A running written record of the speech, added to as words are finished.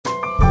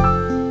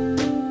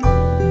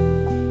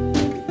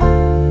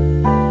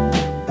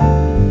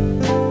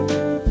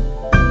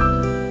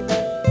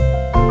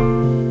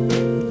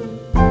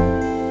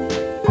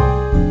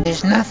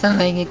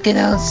nothing like a good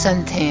old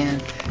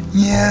suntan.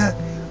 Yeah,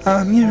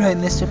 you're right,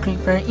 Mr.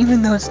 Creeper.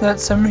 Even though it's not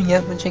summer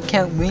yet, which I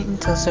can't wait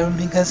until summer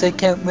because I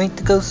can't wait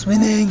to go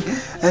swimming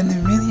and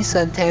then really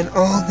suntan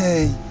all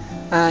day.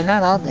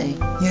 Not all day.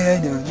 Yeah,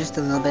 I know, just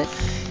a little bit.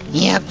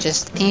 Yep,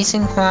 just peace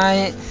and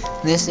quiet,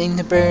 listening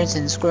to birds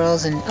and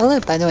squirrels and... Oh,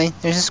 look, by the way,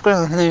 there's a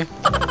squirrel over there.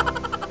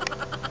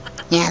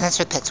 Yeah, that's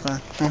our pet squirrel.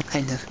 Well,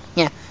 kind of.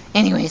 Yeah,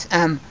 anyways,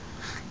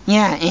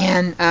 yeah,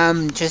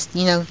 and, just,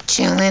 you know,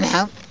 chilling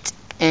out,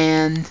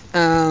 and,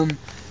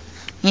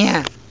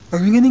 yeah. Are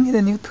we gonna get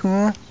a new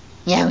tool?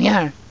 Yeah, we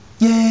are.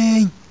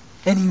 Yay!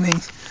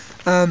 Anyways,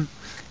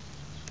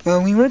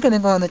 well, we were gonna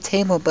go on the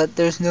table, but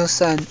there's no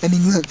sun. I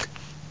mean, look.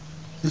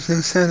 There's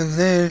no sun over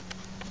there.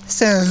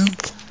 So,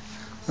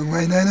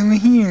 why not over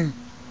here?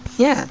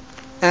 Yeah.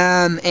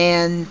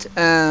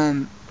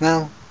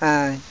 Well,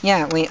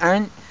 yeah, we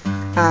aren't,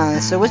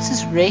 so what's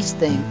this race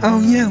thing?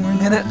 Oh, yeah, we're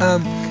gonna,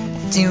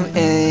 do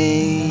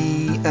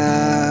a,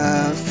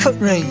 foot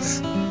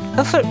race.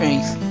 A foot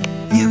race.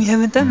 Yeah, we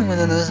haven't done one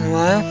of those in a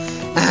while.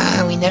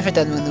 We never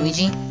done one,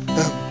 Luigi.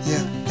 Oh,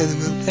 yeah,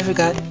 I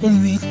forgot.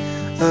 Anyways,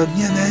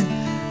 yeah, man,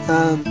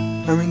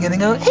 are we gonna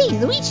go? Hey,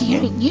 Luigi,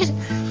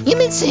 you've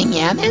been saying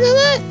yeah, man, a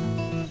lot.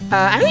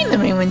 I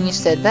remember when you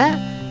said that.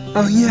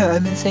 Oh, yeah,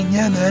 I've been saying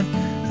yeah, man.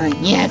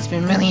 Yeah, it's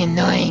been really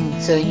annoying,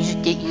 so you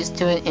should get used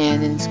to it,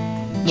 and it's,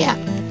 yeah.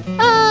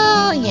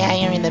 Oh, yeah,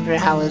 I remember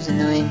how it was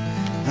annoying.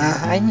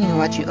 I need to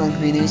watch your old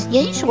videos.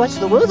 Yeah, you should watch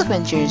the World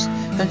Adventures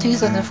from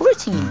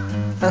 2014.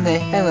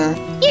 Okay, I will.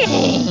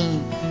 Yay!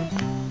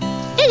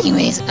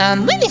 Anyways,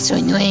 when it's so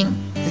annoying?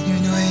 You're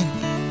annoying.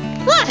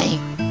 Why?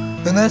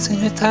 Well, that's a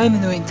good time,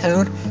 annoying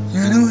Toad.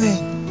 You're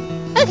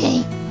annoying.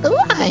 Okay, but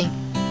why?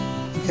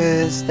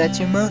 Because that's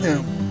your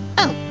motto.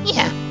 Oh,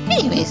 yeah.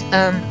 Anyways,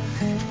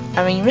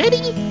 are we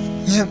ready?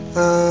 Yep,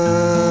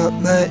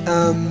 but,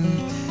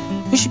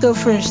 you should go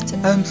first.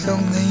 I'm so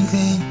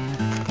lazy.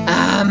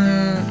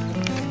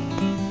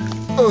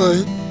 I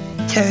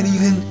can't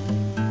even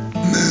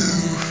move.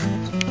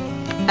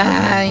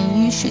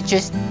 You should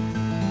just,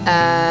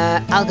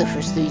 I'll go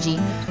first, Luigi.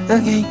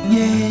 Okay,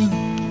 yay.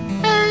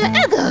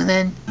 I'll go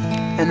then.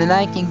 And then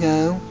I can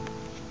go.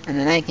 And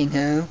then I can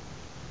go.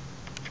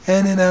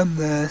 And then I'm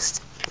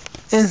last.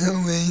 As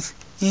always,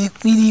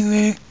 if we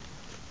were...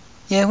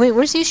 Yeah, wait,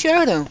 where's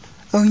Yoshiardo?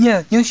 Oh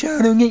yeah,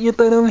 Yoshiardo, get your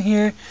butt over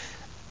here.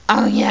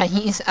 Oh yeah,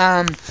 he's,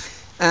 kind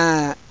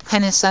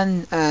of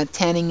sun,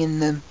 tanning in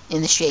the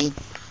shade.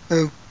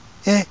 Oh,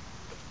 me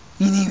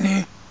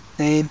neither.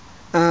 Lame.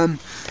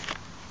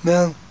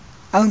 Well,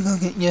 I'll go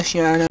get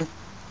Yoshiardo.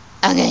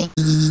 Okay.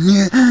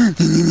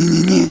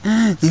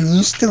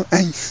 You're still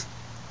ice.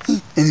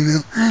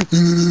 Anyway.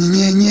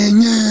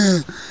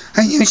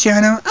 Hi,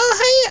 Yoshiardo. Oh,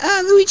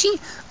 hi, Luigi.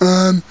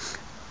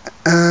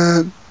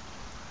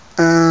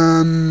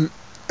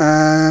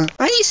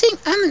 Why are you saying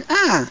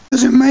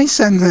Those are my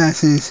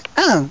sunglasses.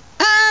 Oh,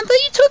 but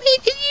you told me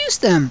you could use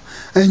them.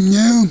 I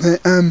know,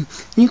 but,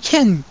 you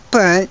can,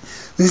 but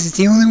this is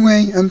the only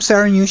way. I'm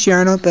sorry,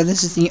 Yoshiardo, but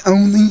this is the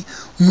only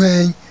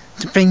way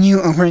to bring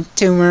you over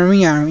to where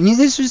we are.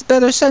 This is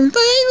better sun, but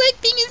I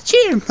like being in the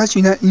chair. Plus,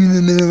 you're not in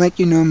the middle like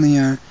you normally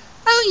are.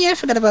 Oh, yeah, I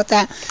forgot about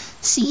that.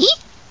 See?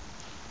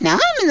 Now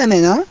I'm in the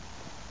middle.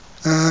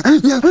 No,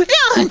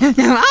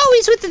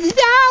 always with the...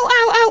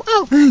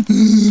 Ow.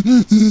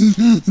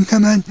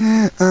 Come on,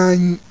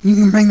 you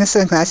can bring the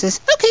sunglasses.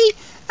 Okay,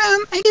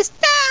 I guess...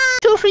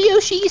 Go for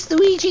Yoshi's,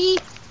 Luigi.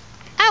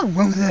 Ow,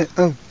 what was that?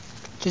 Oh,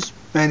 just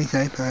Randy's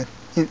iPod.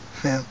 It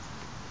fell.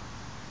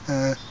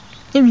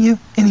 Here we go.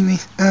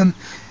 Anyways,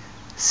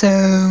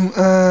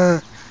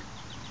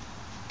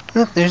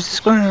 look, there's a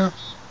squirrel.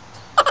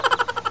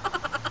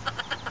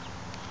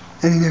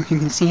 I don't know if you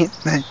can see it,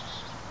 but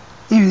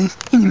there it is.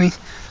 Anyways,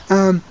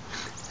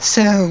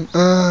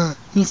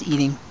 he's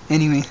eating.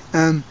 Anyway,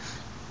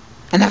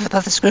 Enough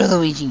about the squirrel,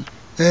 Luigi.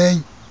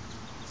 Hey.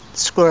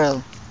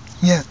 Squirrel.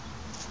 Yeah.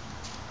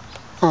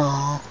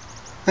 Aww.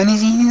 And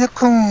he's eating the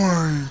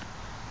corn.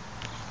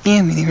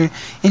 Yeah, whatever.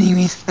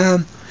 Anyways,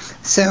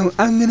 so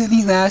I'm gonna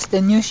be last,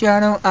 and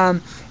Yoshiardo,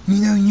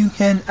 you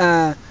can,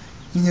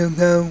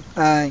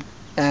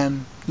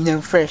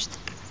 go, first.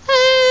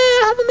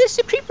 How about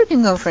Mr. Creeper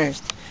can go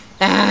first?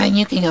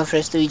 You can go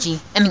first, Luigi.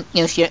 I mean,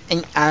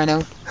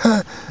 Yoshiardo.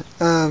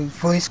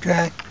 Voice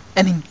crack.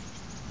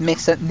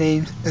 Mix up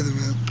names. I don't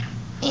know.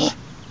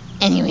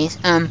 Anyways,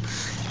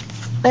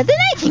 but then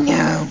I can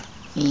go.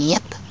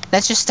 Yep.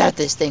 Let's just start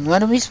this thing.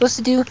 What are we supposed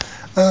to do?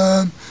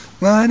 Well,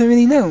 I don't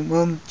really know.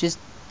 We'll just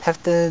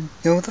have to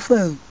go with the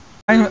flow.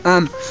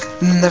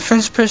 The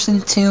first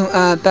person to,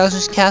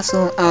 Bowser's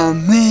Castle,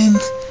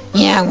 wins.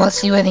 Yeah, we'll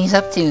see what he's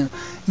up to.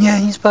 Yeah,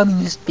 he's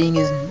probably just being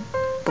his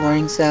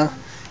boring self.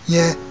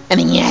 Yeah.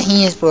 Yeah,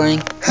 he is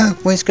boring. Huh,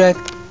 voice crack.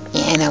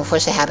 Yeah, I know,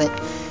 force a habit.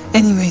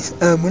 Anyways,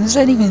 what does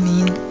that even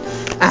mean?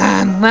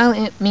 Well,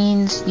 it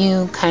means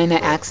you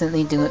kinda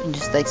accidentally do it and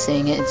just like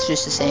saying it. It's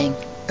just a saying.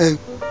 Oh.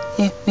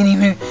 Yeah,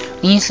 anyway.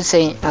 We used to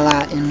say it a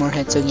lot in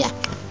Moorhead, so yeah.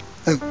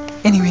 Oh,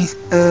 anyways,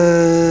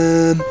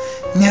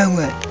 now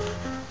what?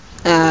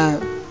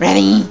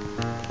 Ready?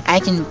 I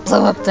can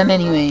blow up them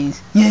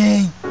anyways.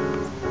 Yay!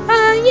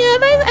 Yeah,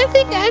 I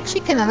think I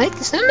actually kind of like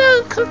this. I'm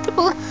not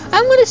comfortable.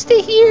 I'm gonna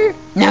stay here.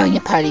 No, you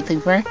party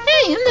pooper.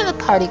 Hey, I'm not a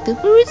party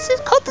pooper. It's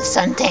called the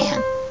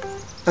suntan.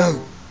 Oh.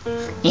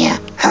 Yeah.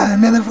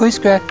 Another voice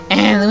crack.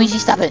 And Luigi,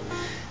 stop it.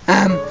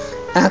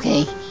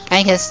 Okay.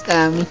 I guess,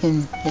 we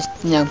can just,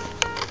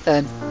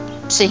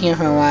 sit here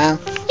for a while.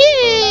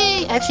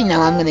 Yay! Actually,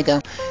 no, I'm gonna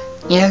go.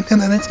 Yeah,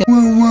 come on, let's go.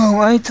 Whoa,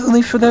 I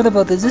totally forgot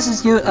about this. This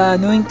is your,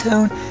 Annoying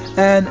Toad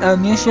and,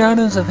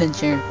 Yoshiano's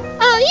adventure.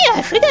 Oh, yeah,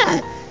 I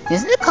forgot.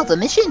 Isn't it called a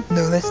mission?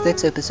 No, that's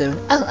next episode.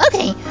 Oh,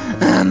 okay.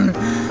 I'm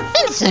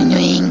so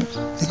annoying.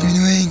 You're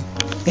annoying.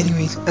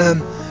 Anyways,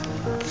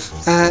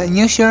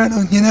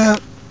 Yoshiano, get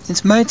out.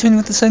 It's my turn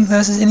with the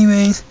sunglasses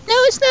anyways. No,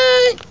 it's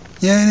not.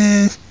 Yeah, it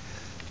is.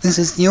 This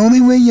is the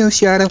only way,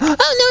 Yoshiano. Oh,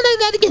 no,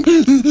 not again.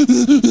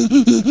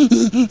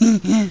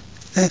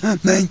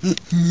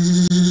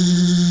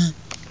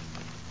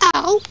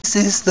 Ow. This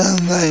is the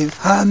life,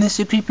 huh,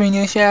 Mr. Creeper and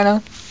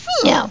Yoshiano?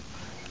 No.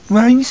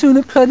 Why are you so in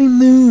a cruddy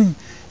mood?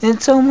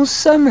 It's almost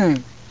summer.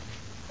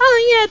 Oh,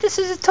 yeah, this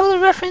is a total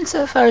reference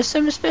of our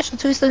summer special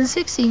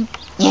 2016.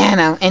 Yeah,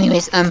 no.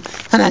 Anyways, come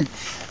on.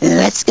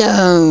 Let's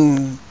go.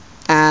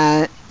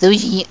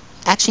 Luigi,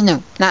 actually,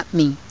 no, not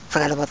me.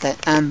 Forgot about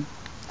that.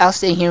 I'll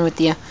stay here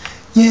with you.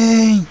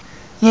 Yay!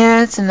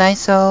 Yeah, it's a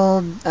nice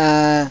old,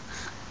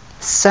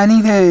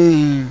 sunny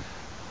day.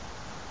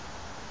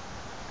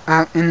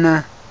 Out in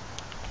the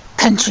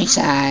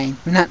countryside.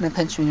 We're not in the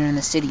country, we're in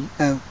the city.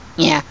 Oh.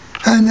 Yeah.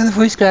 Another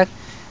voice crack.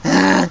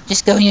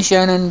 Just go,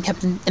 Yoshiano and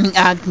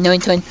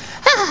Annoying Toad.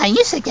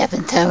 You said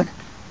Captain Toad.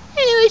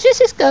 Anyways, let's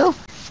just go.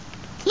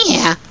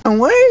 Yeah.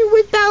 Where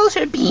would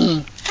Bowser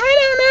be? I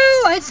don't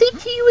know. I think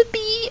he would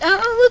be,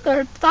 look,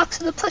 our box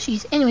of the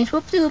plushies. Anyways,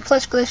 we'll do a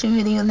plush collection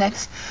video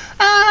next.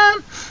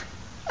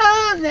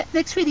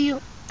 Next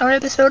video, or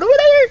episode, or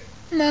whatever.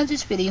 No,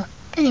 just video.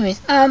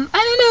 Anyways, I don't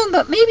know,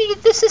 but maybe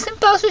this isn't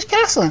Bowser's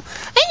castle.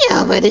 I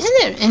know, but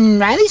isn't it in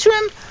Riley's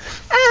room?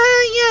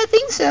 Yeah, I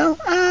think so.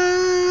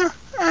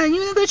 You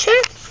wanna go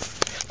check?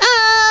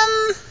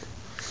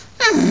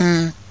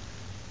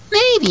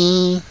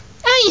 Maybe.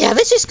 Oh yeah,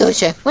 let's just go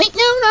check. Wait,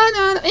 no.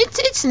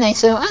 It's nice,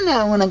 so I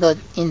don't wanna go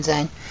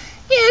inside.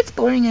 Yeah, it's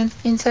boring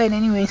inside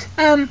anyways.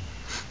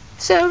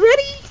 So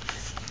ready?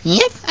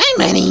 Yep, I'm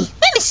ready.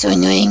 That is so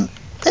annoying.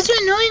 That's so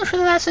annoying for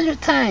the last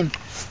 100th time.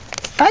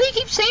 Why do you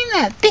keep saying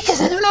that? Because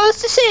I don't know what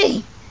else to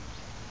say.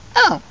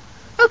 Oh,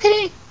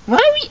 okay. Why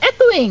are we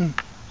echoing?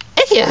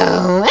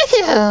 Echo.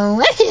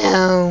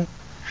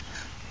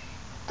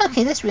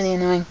 Okay, that's really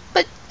annoying.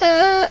 But,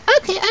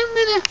 okay,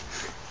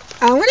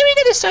 when are we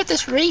gonna start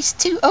this race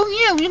too? Oh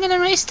yeah, we're gonna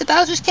race to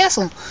Bowser's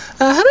Castle.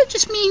 How about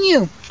just me and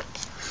you?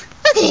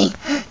 Okay,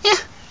 yeah,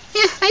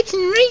 I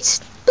can race.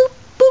 Boop,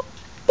 boop,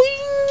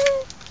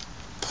 boing.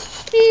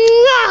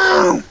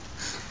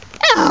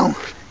 Ow!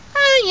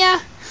 Oh yeah.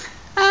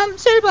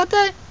 Sorry about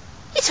that.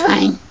 It's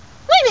fine.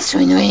 Why am I so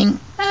annoying?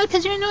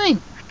 Cause you're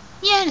annoying.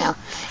 Yeah, no.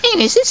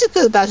 Anyways, let's just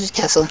go to Bowser's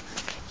Castle.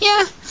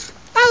 Yeah,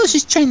 I was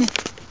just trying to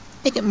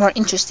make it more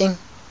interesting.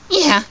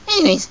 Yeah,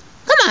 anyways,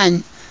 come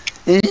on.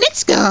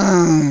 Let's go.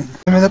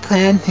 Remember the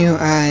plan to,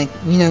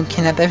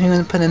 kidnap everyone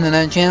and put in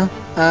another jail?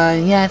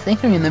 Yeah, I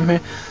think I remember.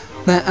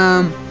 But,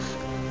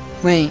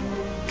 wait.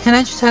 Can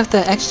I just have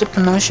the extra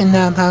promotion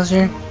now,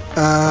 Bowser?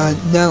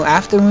 No,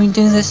 after we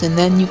do this, and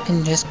then you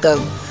can just go.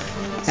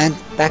 And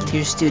back to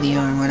your studio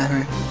or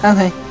whatever.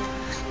 Okay.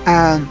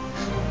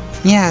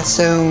 Yeah,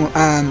 so,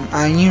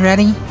 are you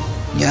ready?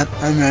 Yep,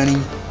 I'm ready.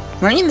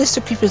 Weren't you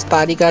Mr. Creeper's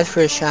bodyguard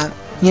for a shot?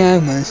 Yeah, I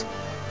was.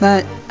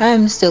 But,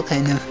 I'm still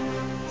kind of.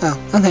 Oh,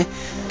 okay.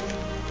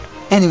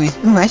 Anyways,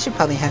 I should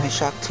probably have a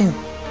shot too.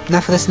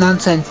 Enough of this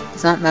nonsense.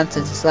 It's not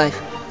nonsense, it's life.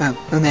 Oh,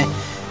 okay.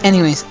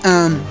 Anyways,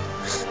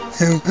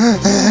 so,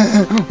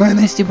 why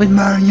my stupid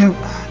Mario?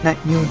 Not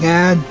you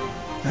again.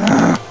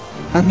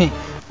 Okay,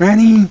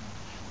 ready?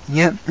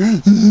 Yep,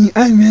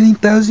 I'm ready,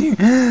 Bowser.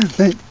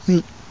 But,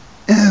 wait,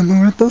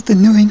 we're both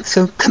annoying,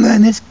 so come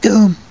on, let's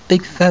go,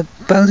 big fat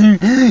Bowser.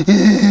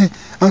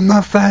 I'm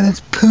not fat, it's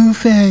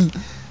Pooh-Fang.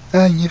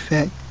 You're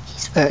fat.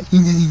 He's fat, he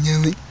doesn't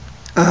know it.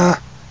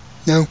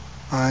 No,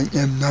 I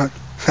am not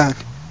fat.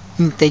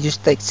 They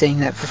just like saying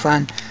that for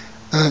fun.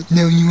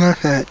 No, you are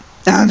fat.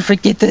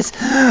 Forget this.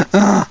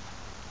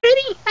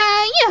 Ready?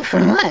 Yeah, for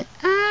what?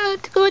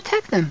 To go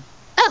attack them.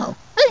 Oh,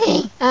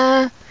 okay.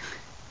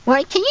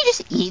 Why, can you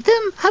just eat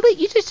them? How about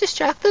you just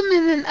distract them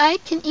and then I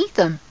can eat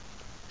them?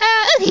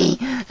 Okay.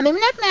 I mean, we're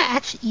not gonna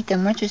actually eat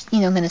them. We're just,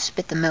 gonna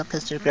spit them out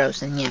because they're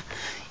gross and yeah.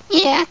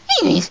 Yeah,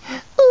 anyways.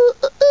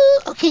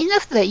 Okay,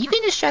 enough of that. You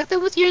can distract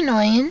them with your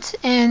annoyance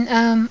and,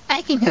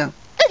 I can go.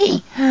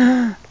 Okay.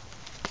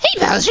 Hey,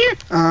 Bowser!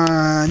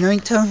 Annoying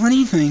Toad, what are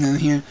you doing over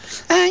here?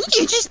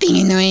 You're just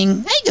being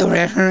annoying. I go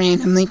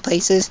randomly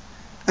places.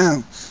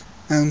 Oh,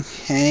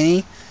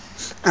 okay.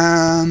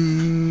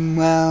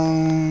 Well,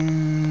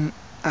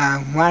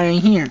 why are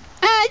you here?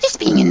 Just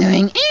being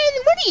annoying.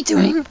 And what are you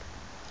doing?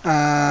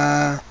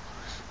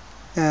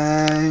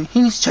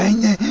 He's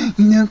trying to,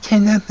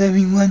 kidnap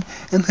everyone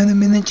and put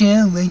them in the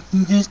jail like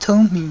you just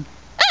told me.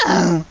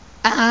 Oh,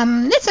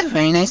 That's not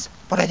very nice.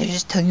 But I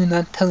just tell you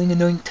not telling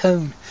annoying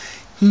Toad.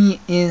 He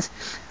is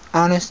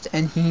honest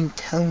and he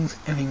tells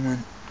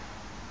everyone.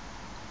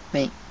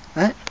 Wait,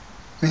 what?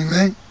 Wait,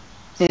 what?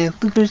 Yeah,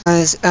 bloopers.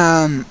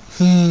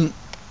 He...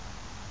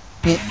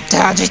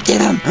 I'll just get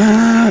him.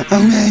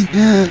 Okay,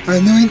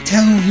 annoying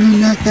Toad, you're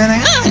not gonna...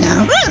 Oh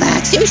no,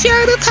 relax, you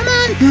Shadow, come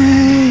on.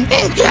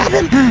 And grab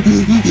him. Ow,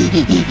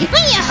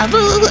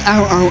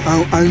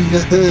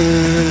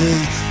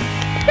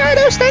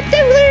 Shadow stunt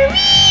doubler.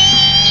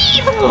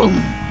 Boom.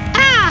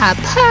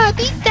 Pop,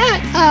 eat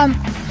that.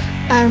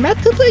 I'm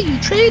not to play you,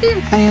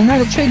 trader. I am not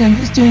a trader, I'm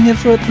just doing it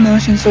for a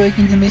promotion so I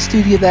can get my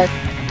studio back.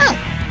 Oh,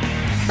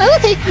 well,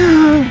 okay.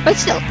 But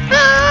still.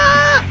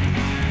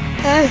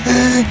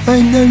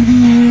 I'm not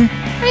here.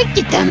 Right,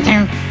 get down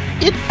there.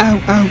 Yep. Ow.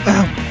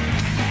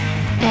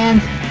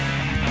 And...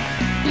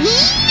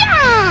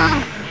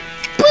 yeah!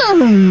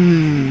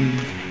 Boom!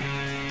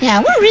 Yeah,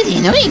 we're really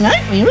annoying,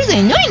 aren't we? We're really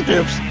annoying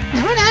groups.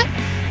 No, we're not.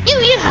 You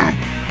are.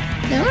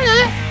 No, we're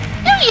not.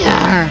 No, we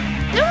are.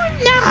 No, we're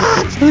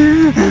not.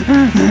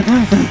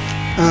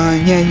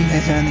 Yeah, you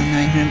guys are the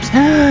annoying groups.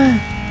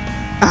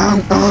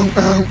 Ow.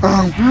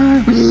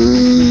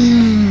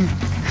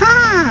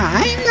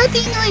 Ha! I'm not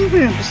the annoying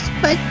groups,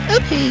 but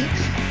okay.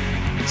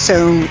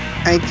 So,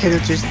 I could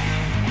have just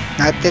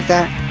not did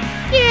that?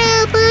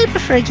 Yeah, but I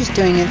prefer just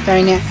doing it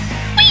right now.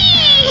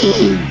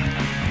 Whee!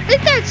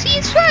 Like that, see,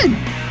 it's fun.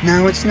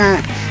 No, it's not.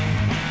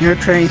 You're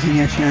crazy,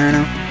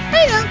 Yoshirano.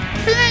 I know,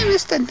 but I'm a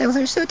stunt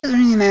doubler, so it doesn't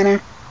really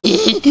matter. Get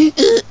your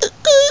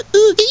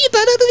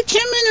butt out of the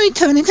camera and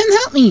Tony, come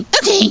help me.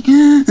 Okay.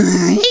 Come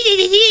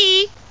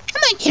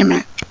on,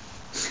 camera.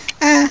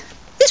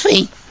 This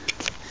way.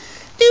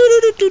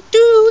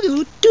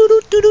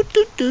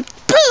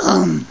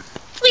 Boom!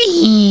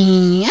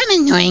 Whee! I'm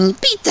annoying.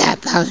 Beat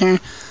that, Bowser.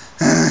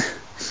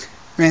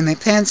 Ran my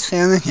pants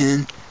fell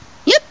again.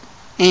 Yep.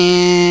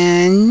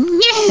 And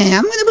yeah,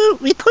 I'm gonna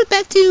report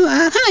back to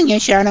come on,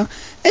 Shadow.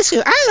 Let's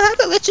go.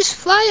 Let's just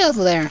fly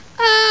over there.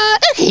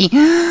 Okay.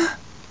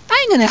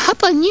 I'm gonna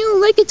hop on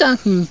you like a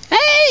donkey.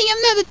 Hey,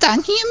 I'm not a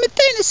donkey. I'm a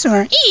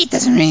dinosaur. It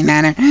doesn't really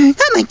matter.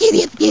 Come on, get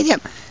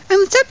up.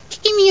 Stop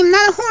kicking me. I'm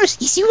not a horse.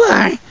 Yes, you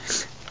are.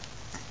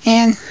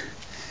 And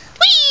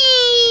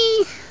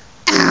whee!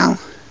 Ow.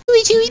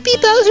 We beat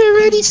Bowser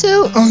already,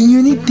 so... Oh, you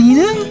already beat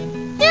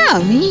him? Yeah,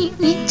 we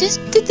just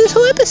did this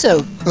whole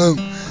episode. Oh,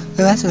 well,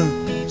 that's a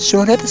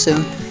short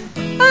episode.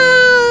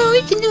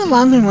 We can do a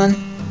longer one.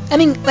 I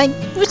mean, like,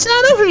 it's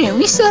not over yet.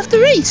 We still have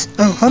to race.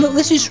 Oh, how about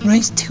let's just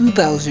race to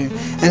Bowser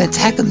and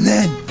attack him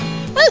then?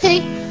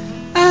 Okay.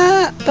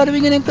 But are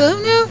we gonna go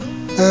now?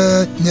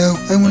 No,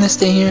 I wanna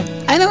stay here.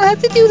 I don't have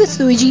to do this,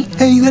 Luigi.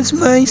 Hey, that's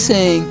my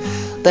saying.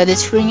 But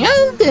it's for your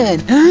own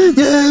good. No. You need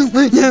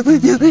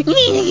to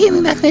give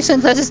me back my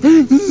sunglasses.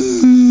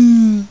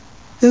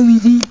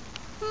 Luigi.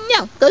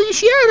 No, go to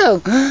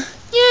Shadow.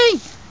 Yay.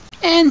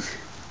 And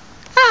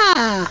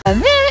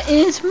that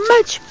is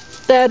much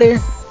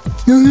better.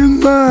 No, they're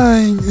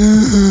mine.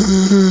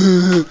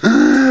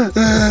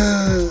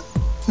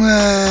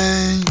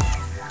 Why?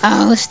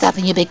 Oh, stop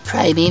it, you big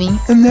crybaby.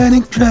 I'm not a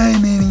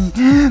crybaby.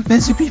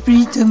 Mr.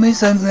 Creeper took my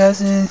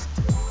sunglasses.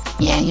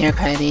 Yeah, you're a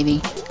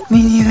crybaby.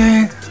 Me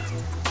neither.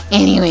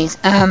 Anyways,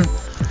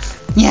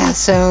 yeah,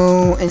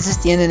 so is this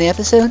the end of the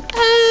episode?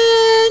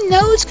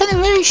 No, it's kind of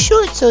very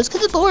short, so it's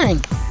kind of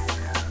boring.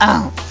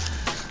 Oh,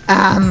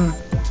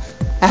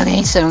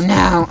 okay, so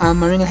now,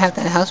 we're gonna have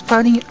that house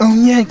party. Oh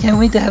yeah, I can't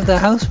wait to have the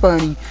house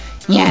party.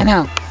 Yeah, I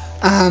know.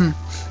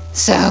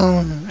 So,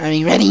 are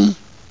we ready?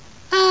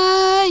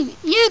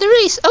 Yeah, the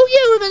race. Oh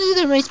yeah, we're gonna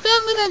do the race, but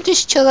I'm gonna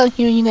just chill out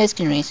here and you guys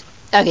can race.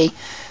 Okay,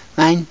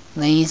 fine,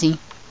 lazy.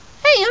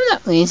 Hey, I'm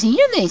not lazy,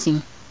 you're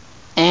lazy.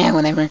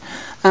 Whatever.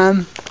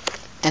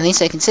 At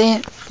least I can say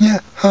it. Yeah,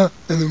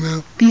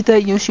 LOL. Beat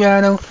that,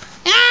 Yoshirano.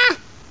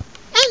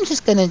 I'm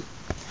just gonna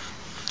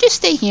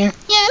stay here.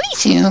 Yeah, me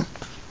too.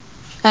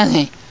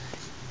 Okay.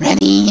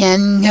 Ready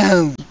and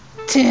go.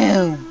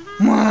 2,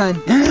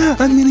 1. I'm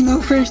gonna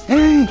go first.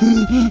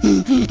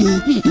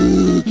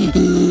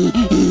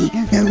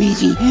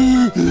 Luigi.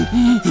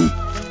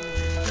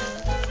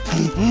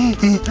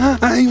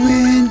 I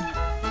win.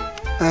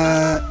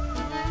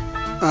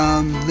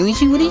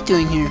 Luigi, what are you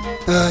doing here?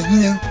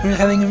 We're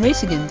having a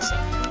race against.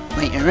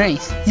 Wait, a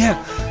race? Yeah.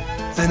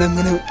 And I'm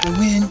gonna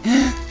win.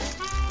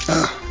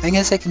 I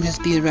guess I can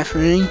just be a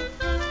referee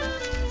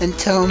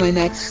until my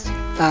next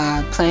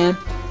plan.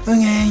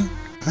 Okay.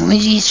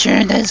 Luigi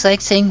sure does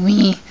like saying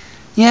we.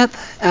 Yep.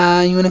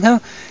 You wanna go?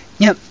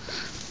 Yep.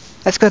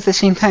 Let's go at the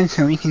same time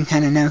so we can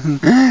kind of know who,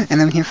 and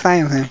then we can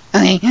fly over there.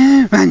 Okay,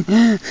 run.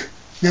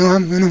 No,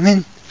 I'm gonna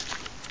win.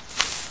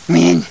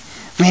 Win,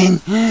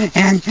 and boom.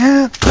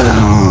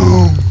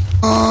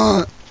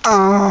 Oh.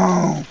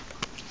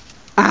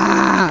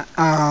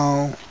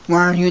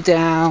 Why are you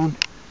down?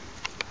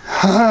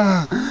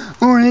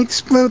 Or an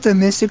exploder,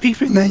 Mr.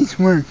 Creeper. Nice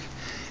work.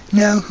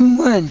 Now, who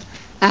won?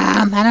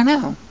 I don't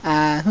know.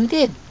 Who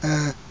did?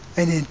 I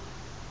did.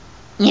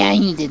 Yeah,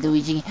 you did,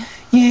 Luigi.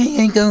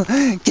 Yeah, go,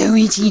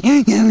 Luigi,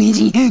 go,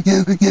 Luigi,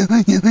 go.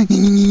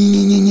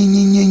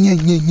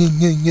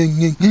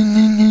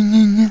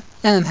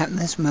 I'm having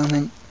this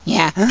moment.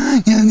 Yeah.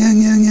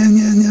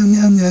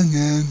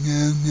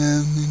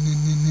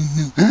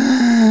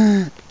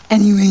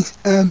 Anyways,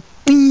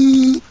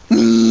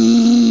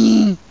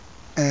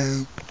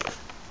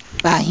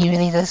 Wow, he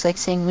really does like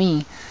saying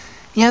me.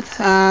 Yep,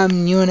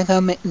 you wanna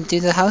come do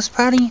the house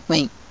party?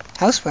 Wait,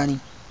 house party?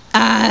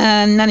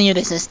 None of your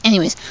business.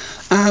 Anyways,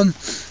 come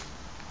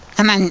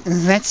on,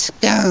 let's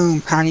go,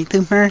 party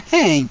pooper.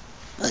 Hey.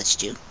 let's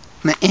do.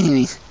 But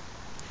anyways.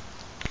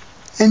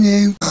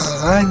 Hello.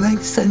 Oh, I like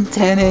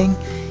suntanning.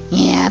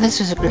 Yeah, this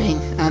was a great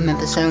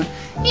episode.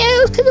 Yeah,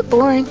 it was kind of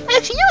boring.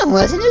 Actually, no, it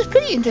wasn't. It was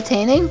pretty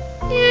entertaining.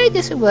 Yeah, I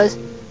guess it was.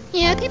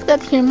 Yeah, people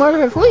got to hear more of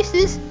our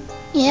voices.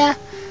 Yeah.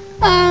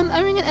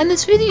 Are we gonna end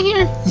this video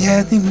here? Yeah,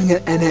 I think we're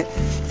gonna end it.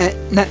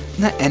 Not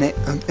end it.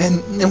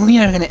 And we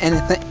are gonna end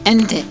it, but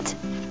end it.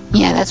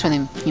 Yeah, that's what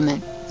you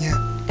meant.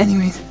 Yeah.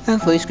 Anyways,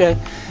 voice crack.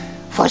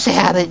 Force a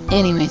habit.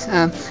 Anyways,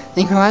 thank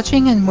you for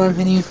watching, and more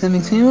videos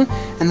coming soon.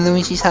 And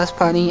Luigi's house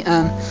party.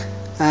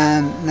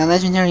 The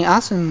legendary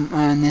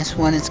awesomeness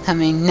one is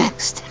coming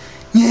next.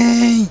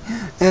 Yay!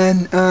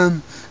 And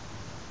go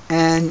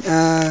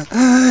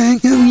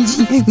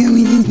Luigi, go.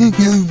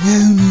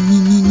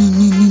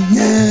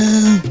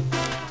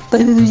 Bye,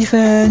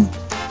 Bigluigifan.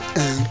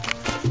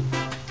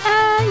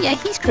 Yeah,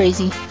 he's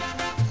crazy.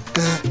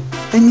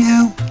 And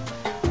now.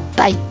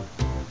 Bye.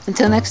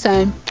 Until next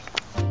time.